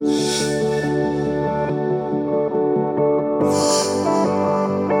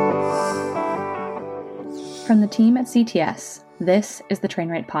From the team at CTS, this is the Train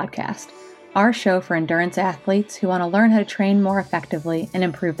Right Podcast, our show for endurance athletes who want to learn how to train more effectively and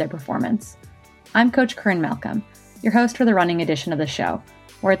improve their performance. I'm Coach Corinne Malcolm, your host for the running edition of the show,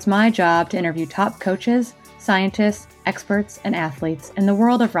 where it's my job to interview top coaches, scientists, experts, and athletes in the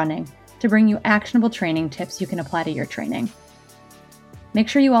world of running to bring you actionable training tips you can apply to your training. Make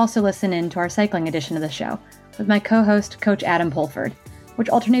sure you also listen in to our cycling edition of the show with my co-host, Coach Adam Pulford, which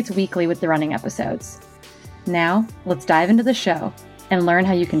alternates weekly with the running episodes. Now, let's dive into the show and learn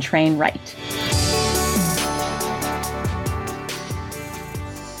how you can train right.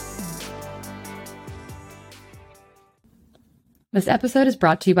 This episode is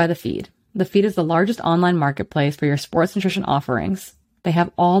brought to you by The Feed. The Feed is the largest online marketplace for your sports nutrition offerings. They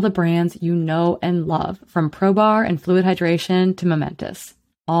have all the brands you know and love, from ProBar and Fluid Hydration to Momentous,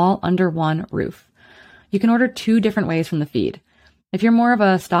 all under one roof. You can order 2 different ways from The Feed. If you're more of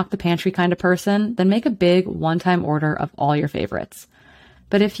a stock the pantry kind of person, then make a big one-time order of all your favorites.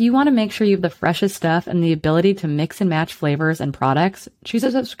 But if you want to make sure you have the freshest stuff and the ability to mix and match flavors and products, choose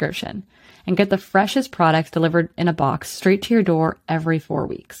a subscription and get the freshest products delivered in a box straight to your door every 4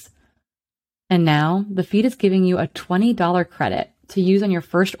 weeks. And now, The Feed is giving you a $20 credit to use on your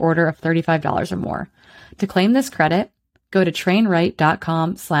first order of $35 or more. To claim this credit, go to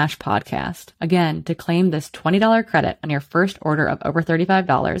trainright.com/podcast. Again, to claim this $20 credit on your first order of over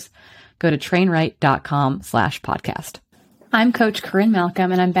 $35, go to trainright.com/podcast. I'm Coach Corinne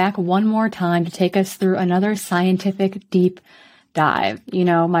Malcolm, and I'm back one more time to take us through another scientific deep dive. You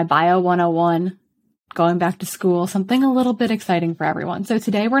know, my Bio 101, going back to school, something a little bit exciting for everyone. So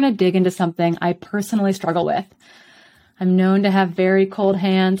today we're going to dig into something I personally struggle with. I'm known to have very cold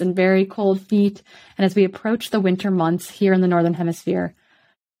hands and very cold feet, and as we approach the winter months here in the Northern Hemisphere,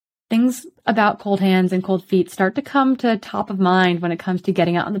 things about cold hands and cold feet start to come to top of mind when it comes to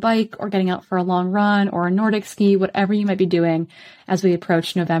getting out on the bike or getting out for a long run or a Nordic ski, whatever you might be doing as we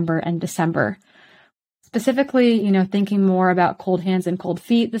approach November and December. Specifically, thinking more about cold hands and cold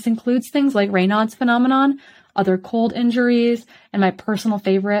feet, this includes things like Raynaud's phenomenon, other cold injuries, and my personal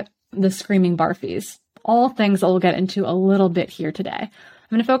favorite, the screaming barfies. All things that we'll get into a little bit here today. I'm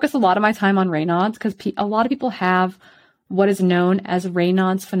going to focus a lot of my time on Raynaud's because a lot of people have what is known as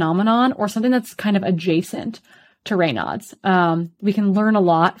Raynaud's phenomenon, or something that's kind of adjacent to Raynaud's. We can learn a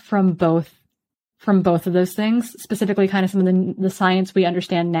lot from both of those things, specifically kind of some of the science we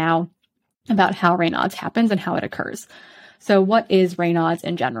understand now about how Raynaud's happens and how it occurs. So what is Raynaud's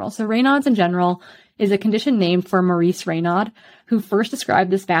in general? So Raynaud's in general is a condition named for Maurice Raynaud, who first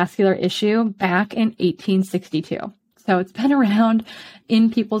described this vascular issue back in 1862. So it's been around in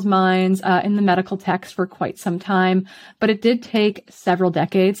people's minds, in the medical text for quite some time, but it did take several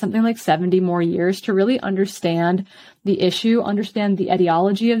decades, something like 70 more years, to really understand the issue, understand the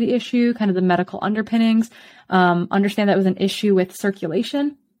etiology of the issue, kind of the medical underpinnings, understand that it was an issue with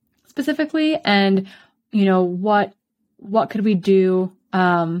circulation specifically, and, what could we do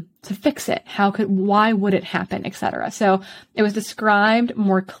to fix it? Why would it happen, etc. So it was described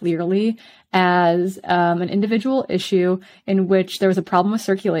more clearly as an individual issue in which there was a problem with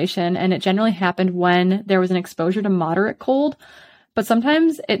circulation, and it generally happened when there was an exposure to moderate cold, but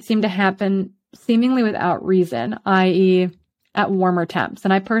sometimes it seemed to happen seemingly without reason, i.e. at warmer temps.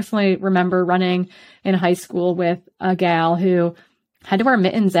 And I personally remember running in high school with a gal who had to wear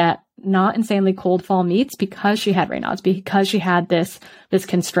mittens at not insanely cold fall meets because she had Raynaud's, because she had this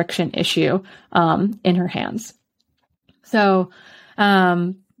constriction issue in her hands. So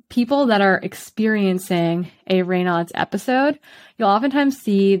people that are experiencing a Raynaud's episode, you'll oftentimes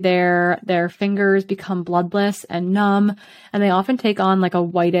see their fingers become bloodless and numb, and they often take on like a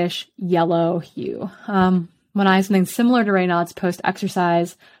whitish yellow hue. When I have something similar to Raynaud's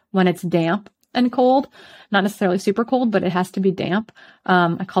post-exercise, when it's damp and cold, not necessarily super cold, but it has to be damp.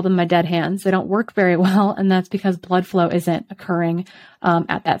 I call them my dead hands. They don't work very well, and that's because blood flow isn't occurring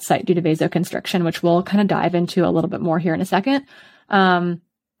at that site due to vasoconstriction, which we'll kind of dive into a little bit more here in a second.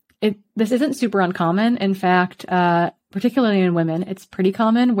 This isn't super uncommon. In fact, particularly in women, it's pretty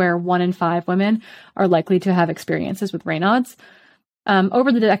common, where 1 in 5 women are likely to have experiences with Raynaud's.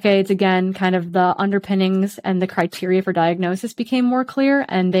 Over the decades, again, kind of the underpinnings and the criteria for diagnosis became more clear,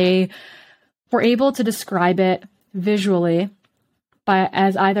 and they were able to describe it visually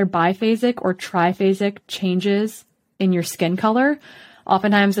as either biphasic or triphasic changes in your skin color.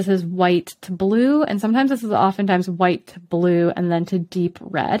 Oftentimes this is white to blue, and sometimes this is oftentimes white to blue and then to deep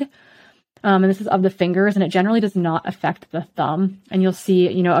red. And this is of the fingers, and it generally does not affect the thumb. And you'll see,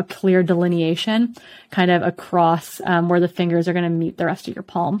 a clear delineation kind of across where the fingers are going to meet the rest of your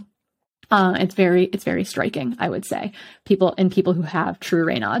palm. It's very striking, I would say, people who have true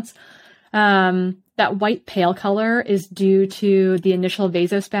Raynaud's. That white pale color is due to the initial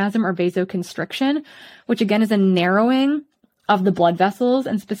vasospasm or vasoconstriction, which again is a narrowing of the blood vessels,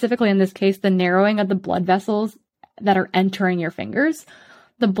 and specifically in this case, the narrowing of the blood vessels that are entering your fingers.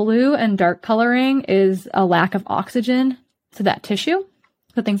 The blue and dark coloring is a lack of oxygen to that tissue,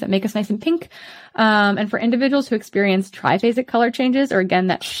 the things that make us nice and pink. And for individuals who experience triphasic color changes, or again,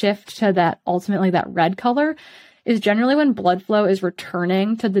 that shift to that ultimately that red color, is generally when blood flow is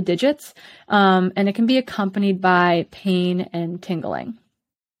returning to the digits, and it can be accompanied by pain and tingling.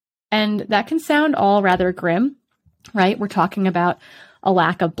 And that can sound all rather grim, right? We're talking about a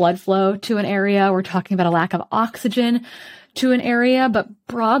lack of blood flow to an area. We're talking about a lack of oxygen to an area, but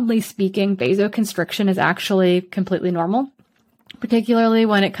broadly speaking, vasoconstriction is actually completely normal, particularly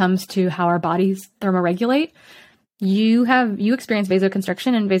when it comes to how our bodies thermoregulate. You experience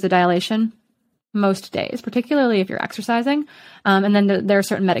vasoconstriction and vasodilation most days, particularly if you're exercising. And then there are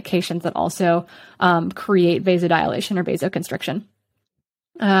certain medications that also create vasodilation or vasoconstriction.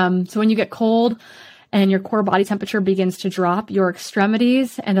 So when you get cold and your core body temperature begins to drop, your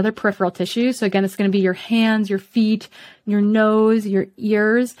extremities and other peripheral tissues, so again, it's going to be your hands, your feet, your nose, your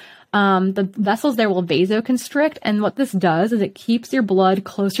ears, the vessels there will vasoconstrict. And what this does is it keeps your blood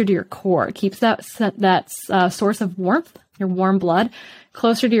closer to your core. It keeps that source of warmth, your warm blood,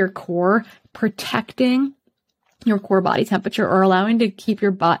 closer to your core, protecting your core body temperature, or allowing to keep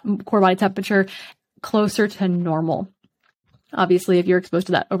your core body temperature closer to normal. Obviously, if you're exposed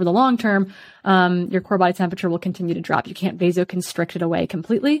to that over the long term, your core body temperature will continue to drop. You can't vasoconstrict it away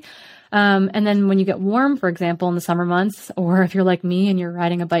completely. And then when you get warm, for example, in the summer months, or if you're like me and you're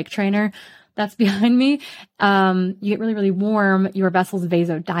riding a bike trainer, that's behind me, you get really, really warm, your vessels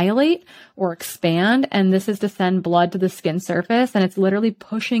vasodilate or expand. And this is to send blood to the skin surface. And it's literally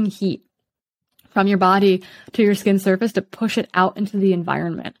pushing heat from your body to your skin surface to push it out into the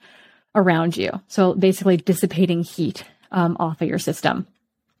environment around you. So basically dissipating heat off of your system.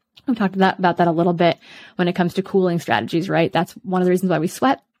 We've talked about that a little bit when it comes to cooling strategies, right? That's one of the reasons why we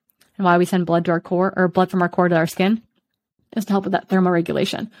sweat and why we send blood to our core, or blood from our core to our skin, is to help with that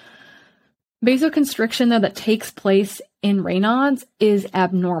thermoregulation. Vasoconstriction, though, that takes place in Raynaud's is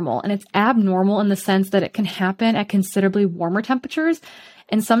abnormal. And it's abnormal in the sense that it can happen at considerably warmer temperatures.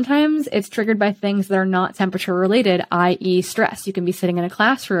 And sometimes it's triggered by things that are not temperature related, i.e. stress. You can be sitting in a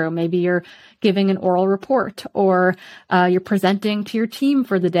classroom. Maybe you're giving an oral report, or you're presenting to your team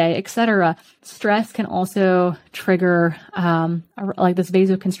for the day, etc. Stress can also trigger like this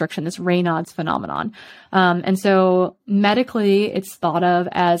vasoconstriction, this Raynaud's phenomenon. And so medically, it's thought of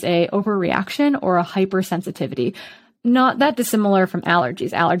as a overreaction or a hypersensitivity. Not that dissimilar from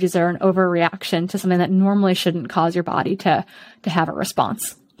allergies. Allergies are an overreaction to something that normally shouldn't cause your body to have a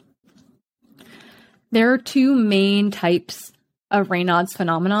response. There are two main types of Raynaud's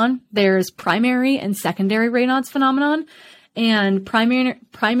phenomenon. There's primary and secondary Raynaud's phenomenon. And primary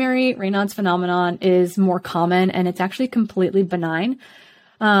Raynaud's phenomenon is more common, and it's actually completely benign,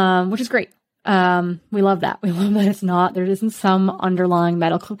 which is great. We love that. We love that there isn't some underlying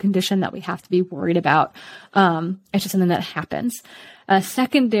medical condition that we have to be worried about. It's just something that happens. A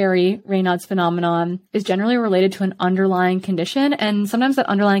secondary Raynaud's phenomenon is generally related to an underlying condition, and sometimes that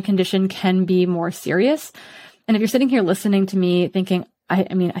underlying condition can be more serious. And if you're sitting here listening to me thinking, I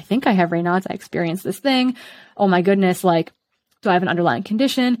think I have Raynaud's, I experienced this thing. Oh my goodness, do I have an underlying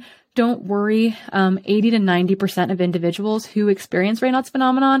condition? Don't worry. 80 to 90% of individuals who experience Raynaud's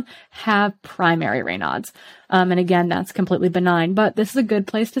phenomenon have primary Raynaud's. And again, that's completely benign, but this is a good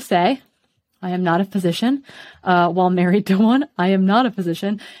place to say, I am not a physician. While married to one, I am not a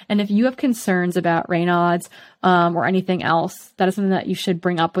physician. And if you have concerns about Raynaud's, or anything else, that is something that you should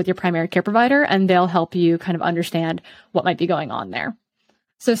bring up with your primary care provider, and they'll help you kind of understand what might be going on there.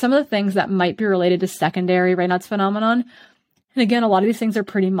 So some of the things that might be related to secondary Raynaud's phenomenon, and again, a lot of these things are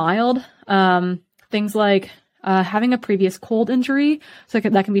pretty mild. Things like having a previous cold injury. So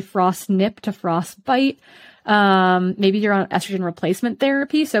that can be frostnip to frostbite. Maybe you're on estrogen replacement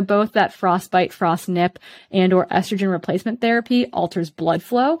therapy. So both that frostbite, frostnip, and or estrogen replacement therapy alters blood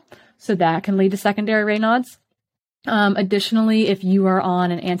flow. So that can lead to secondary Raynaud's. Additionally, if you are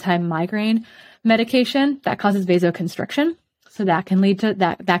on an anti-migraine medication, that causes vasoconstriction. So that can lead to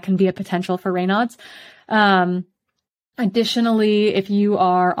that can be a potential for Raynaud's. Additionally, if you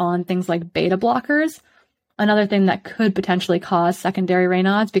are on things like beta blockers, another thing that could potentially cause secondary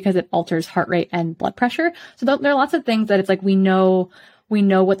Raynaud's because it alters heart rate and blood pressure. So there are lots of things that it's like we know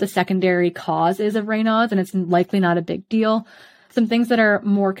what the secondary cause is of Raynaud's, and it's likely not a big deal. Some things that are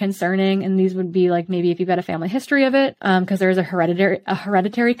more concerning, and these would be like maybe if you've got a family history of it, because there's a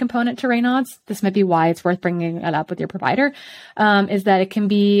hereditary component to Raynaud's. This might be why it's worth bringing it up with your provider, is that it can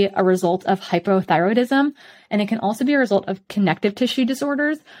be a result of hypothyroidism, and it can also be a result of connective tissue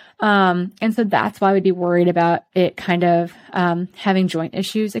disorders. And so that's why we'd be worried about it kind of having joint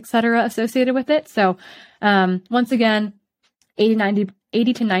issues, et cetera, associated with it. So once again, 80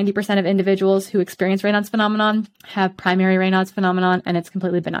 to 90% of individuals who experience Raynaud's phenomenon have primary Raynaud's phenomenon, and it's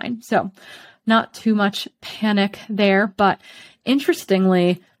completely benign. So not too much panic there, but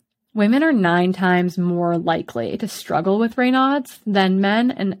interestingly, women are 9 times more likely to struggle with Raynaud's than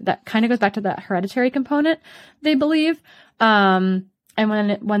men. And that kind of goes back to that hereditary component, they believe. And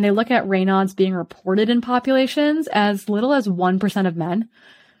when they look at Raynaud's being reported in populations, as little as 1% of men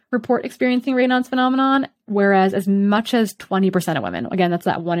report experiencing Raynaud's phenomenon, whereas as much as 20% of women, again, that's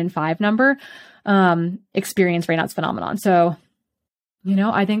that 1 in 5 number, experience Raynaud's phenomenon. So,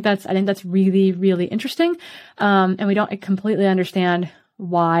 I think that's really, really interesting. And we don't completely understand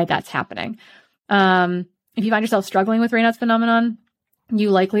why that's happening. If you find yourself struggling with Raynaud's phenomenon, you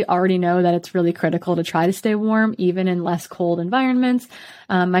likely already know that it's really critical to try to stay warm, even in less cold environments.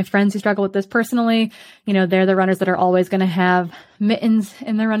 My friends who struggle with this personally, they're the runners that are always going to have mittens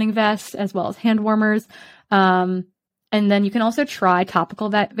in their running vest, as well as hand warmers. And then you can also try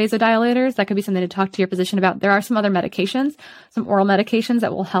topical vasodilators. That could be something to talk to your physician about. There are some other medications, some oral medications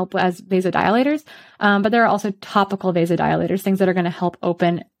that will help as vasodilators. But there are also topical vasodilators, things that are going to help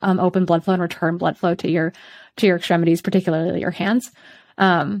open blood flow and return blood flow to your extremities, particularly your hands.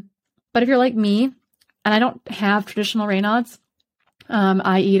 But if you're like me, and I don't have traditional Raynaud's,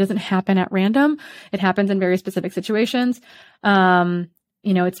 i.e. it doesn't happen at random. It happens in very specific situations.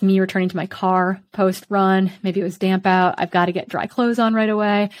 It's me returning to my car post-run. Maybe it was damp out. I've got to get dry clothes on right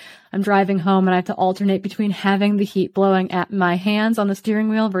away. I'm driving home and I have to alternate between having the heat blowing at my hands on the steering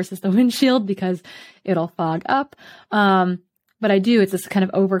wheel versus the windshield because it'll fog up. But it's this kind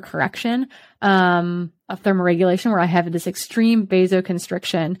of overcorrection of thermoregulation where I have this extreme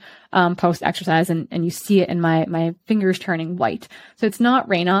vasoconstriction post-exercise, and you see it in my fingers turning white. So it's not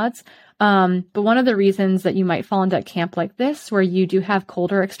Raynaud's. But one of the reasons that you might fall into a camp like this, where you do have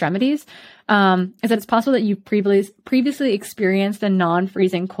colder extremities, is that it's possible that you previously experienced a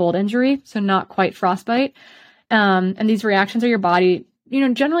non-freezing cold injury, so not quite frostbite. And these reactions are your body,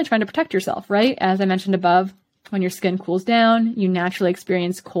 generally trying to protect yourself, right? As I mentioned above, when your skin cools down, you naturally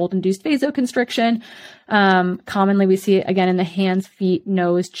experience cold-induced vasoconstriction. Commonly, we see it again in the hands, feet,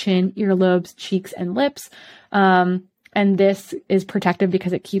 nose, chin, earlobes, cheeks, and lips. And this is protective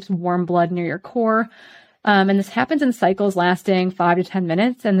because it keeps warm blood near your core. And this happens in cycles lasting 5 to 10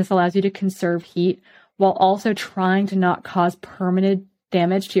 minutes. And this allows you to conserve heat while also trying to not cause permanent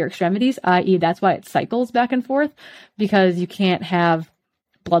damage to your extremities, i.e. that's why it cycles back and forth, because you can't have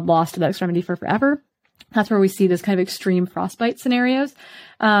blood loss to the extremity for forever. That's where we see this kind of extreme frostbite scenarios.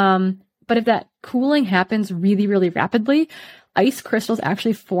 But if that cooling happens really, really rapidly, ice crystals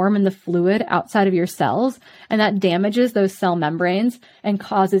actually form in the fluid outside of your cells, and that damages those cell membranes and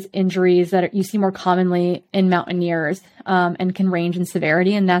causes injuries that you see more commonly in mountaineers, and can range in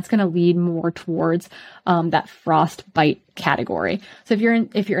severity. And that's going to lead more towards that frostbite category. So if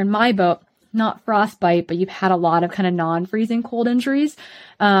you're in my boat, not frostbite, but you've had a lot of kind of non-freezing cold injuries,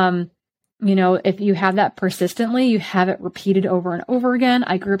 if you have that persistently, you have it repeated over and over again.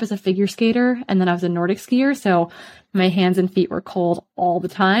 I grew up as a figure skater, and then I was a Nordic skier, so my hands and feet were cold all the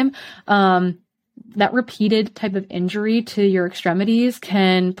time. That repeated type of injury to your extremities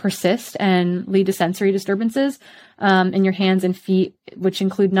can persist and lead to sensory disturbances in your hands and feet, which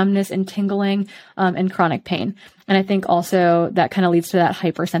include numbness and tingling, and chronic pain. And I think also that kind of leads to that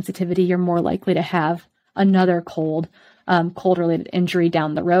hypersensitivity. You're more likely to have another cold-related injury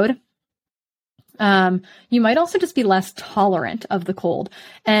down the road. You might also just be less tolerant of the cold.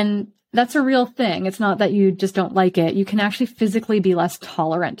 And that's a real thing. It's not that you just don't like it. You can actually physically be less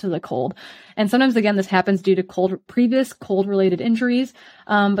tolerant to the cold. And sometimes, again, this happens due to previous cold-related injuries.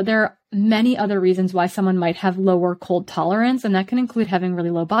 But there are many other reasons why someone might have lower cold tolerance. And that can include having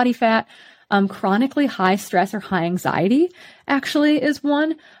really low body fat. Chronically high stress or high anxiety actually is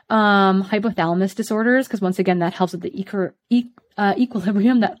one. Hypothalamus disorders, because once again, that helps with the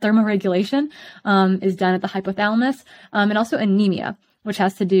equilibrium, that thermoregulation is done at the hypothalamus. And also anemia, which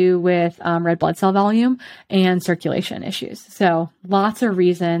has to do with red blood cell volume and circulation issues. So lots of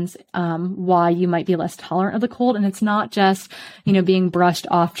reasons why you might be less tolerant of the cold. And it's not just, being brushed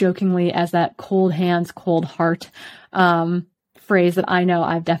off jokingly as that cold hands, cold heart phrase that I know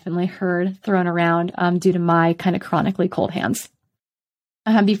I've definitely heard thrown around due to my kind of chronically cold hands.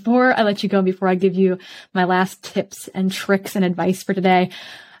 Before I let you go, before I give you my last tips and tricks and advice for today,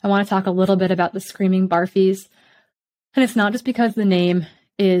 I want to talk a little bit about the screaming barfies. And it's not just because the name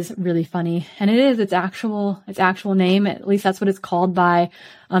is really funny, and it is its actual name. At least that's what it's called by,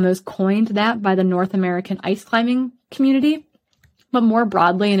 it was coined that by the North American ice climbing community. But more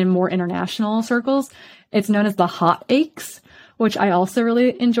broadly and in more international circles, it's known as the hot aches, which I also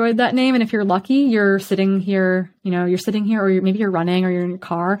really enjoyed that name. And if you're lucky, you're sitting here, or maybe you're running or you're in your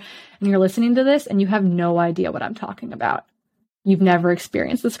car and you're listening to this and you have no idea what I'm talking about. You've never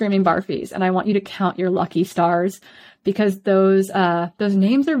experienced the screaming barfies. And I want you to count your lucky stars, because those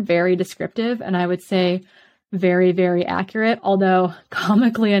names are very descriptive and I would say very, very accurate. Although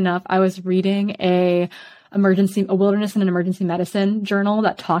comically enough, I was reading a wilderness and an emergency medicine journal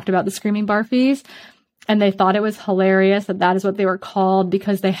that talked about the screaming barfies. And they thought it was hilarious that is what they were called,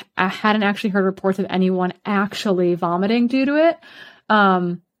 because I hadn't actually heard reports of anyone actually vomiting due to it.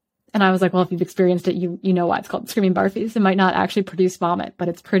 And I was like, well, if you've experienced it, you know why it's called screaming barfies. It might not actually produce vomit, but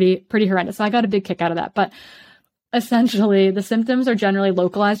it's pretty horrendous. So I got a big kick out of that. But essentially, the symptoms are generally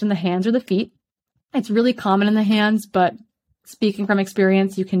localized in the hands or the feet. It's really common in the hands, but speaking from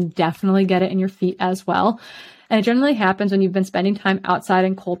experience, you can definitely get it in your feet as well. And it generally happens when you've been spending time outside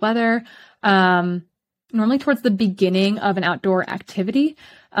in cold weather, normally towards the beginning of an outdoor activity.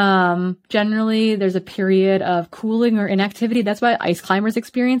 Generally, there's a period of cooling or inactivity. That's why ice climbers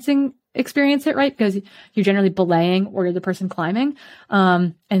experience it, right? Because you're generally belaying or you're the person climbing.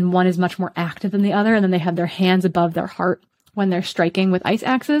 And one is much more active than the other. And then they have their hands above their heart when they're striking with ice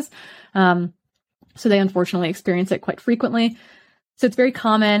axes. So they unfortunately experience it quite frequently. So it's very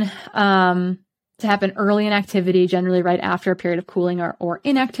common to happen early in activity, generally right after a period of cooling or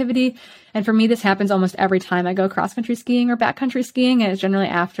inactivity. And for me, this happens almost every time I go cross-country skiing or backcountry skiing. And it's generally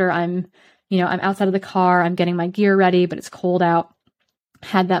after I'm outside of the car, I'm getting my gear ready, but it's cold out.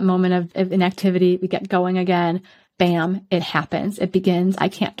 Had that moment of inactivity, we get going again, bam, it happens. It begins. I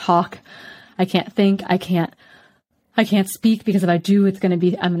can't talk. I can't think. I can't speak, because if I do, I'm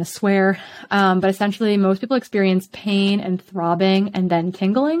going to swear. But essentially, most people experience pain and throbbing and then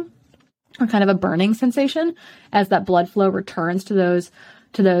tingling, or kind of a burning sensation, as that blood flow returns to those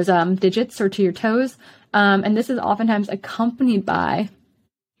digits or to your toes. And this is oftentimes accompanied by,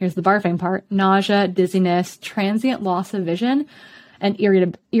 here's the barfing part, nausea, dizziness, transient loss of vision, and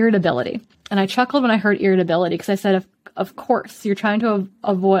irritability. And I chuckled when I heard irritability, because I said, of course, you're trying to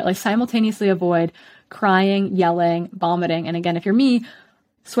simultaneously avoid crying, yelling, vomiting, and again, if you're me,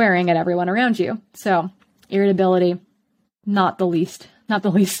 swearing at everyone around you. So irritability, not the least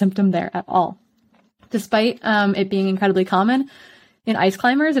symptom there at all. Despite it being incredibly common in ice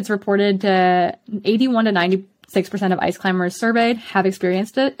climbers, it's reported 81 to 96% of ice climbers surveyed have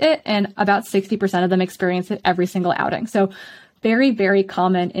experienced it, and about 60% of them experience it every single outing. So very, very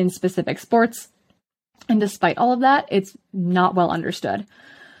common in specific sports. And despite all of that, it's not well understood.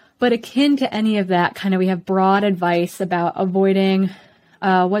 But akin to any of that, we have broad advice about avoiding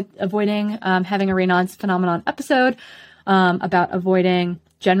having a Raynaud's phenomenon episode, about avoiding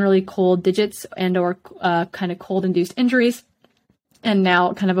generally cold digits and or kind of cold induced injuries, and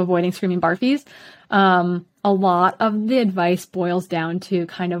now kind of avoiding screaming barfies. A lot of the advice boils down to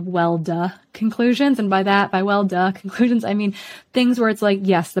kind of well-duh conclusions. And by well-duh conclusions, I mean things where it's like,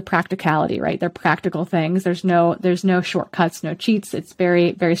 yes, the practicality, right? They're practical things. There's no shortcuts, no cheats. It's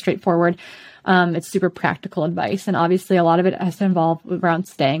very, very straightforward. It's super practical advice. And obviously a lot of it has to involve around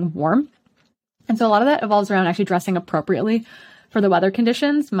staying warm. And so a lot of that evolves around actually dressing appropriately for the weather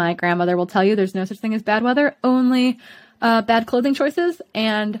conditions. My grandmother will tell you there's no such thing as bad weather, only bad clothing choices.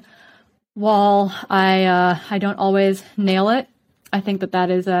 And while I don't always nail it, I think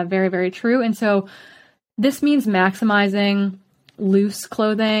that is very, very true. And so this means maximizing loose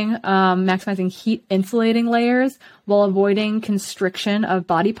clothing, maximizing heat insulating layers while avoiding constriction of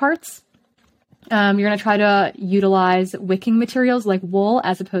body parts. You're going to try to utilize wicking materials like wool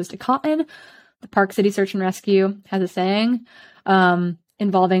as opposed to cotton. The Park City Search and Rescue has a saying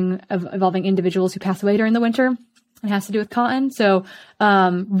involving individuals who pass away during the winter. It has to do with cotton. So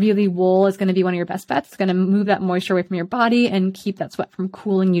really wool is going to be one of your best bets. It's going to move that moisture away from your body and keep that sweat from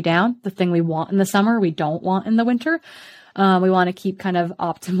cooling you down. The thing we want in the summer, we don't want in the winter. We want to keep kind of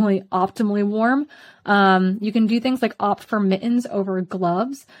optimally warm. You can do things like opt for mittens over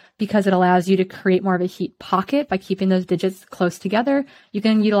gloves, because it allows you to create more of a heat pocket by keeping those digits close together. You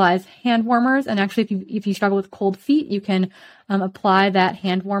can utilize hand warmers, and actually if you struggle with cold feet, you can apply that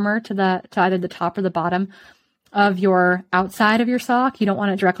hand warmer to either the top or the bottom of your outside of your sock. You don't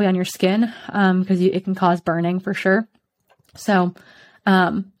want it directly on your skin, because it can cause burning for sure. So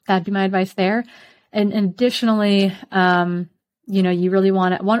that'd be my advice there. And additionally, you really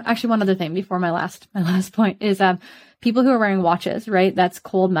want to, one other thing before my last point is, people who are wearing watches, right? That's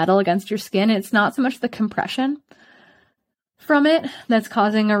cold metal against your skin. It's not so much the compression from it that's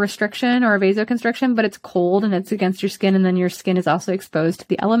causing a restriction or a vasoconstriction, but it's cold and it's against your skin. And then your skin is also exposed to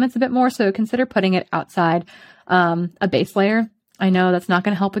the elements a bit more. So consider putting it outside, a base layer. I know that's not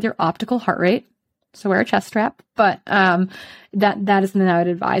going to help with your optical heart rate. So wear a chest strap, but, that is something I would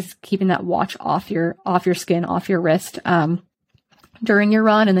advise, keeping that watch off your skin, off your wrist, during your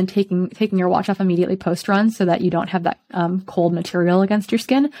run, and then taking your watch off immediately post run so that you don't have that, cold material against your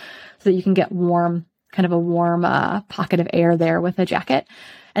skin, so that you can get kind of a warm pocket of air there with a jacket.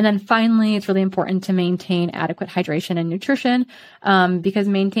 And then finally, it's really important to maintain adequate hydration and nutrition, because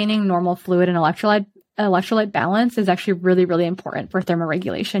maintaining normal fluid and electrolyte balance is actually really, really important for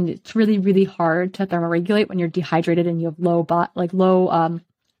thermoregulation. It's really, really hard to thermoregulate when you're dehydrated and you have low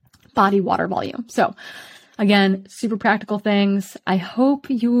body water volume. So again, super practical things. I hope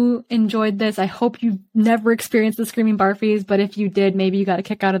you enjoyed this. I hope you never experienced the screaming barfies, but if you did, maybe you got a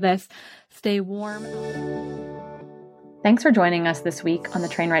kick out of this. Stay warm. Thanks for joining us this week on the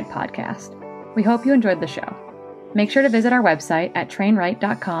Train Right podcast. We hope you enjoyed the show. Make sure to visit our website at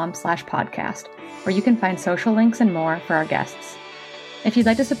trainright.com/podcast, where you can find social links and more for our guests. If you'd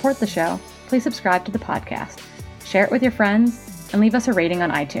like to support the show, please subscribe to the podcast, share it with your friends, and leave us a rating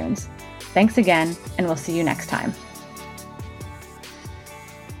on iTunes. Thanks again, and we'll see you next time.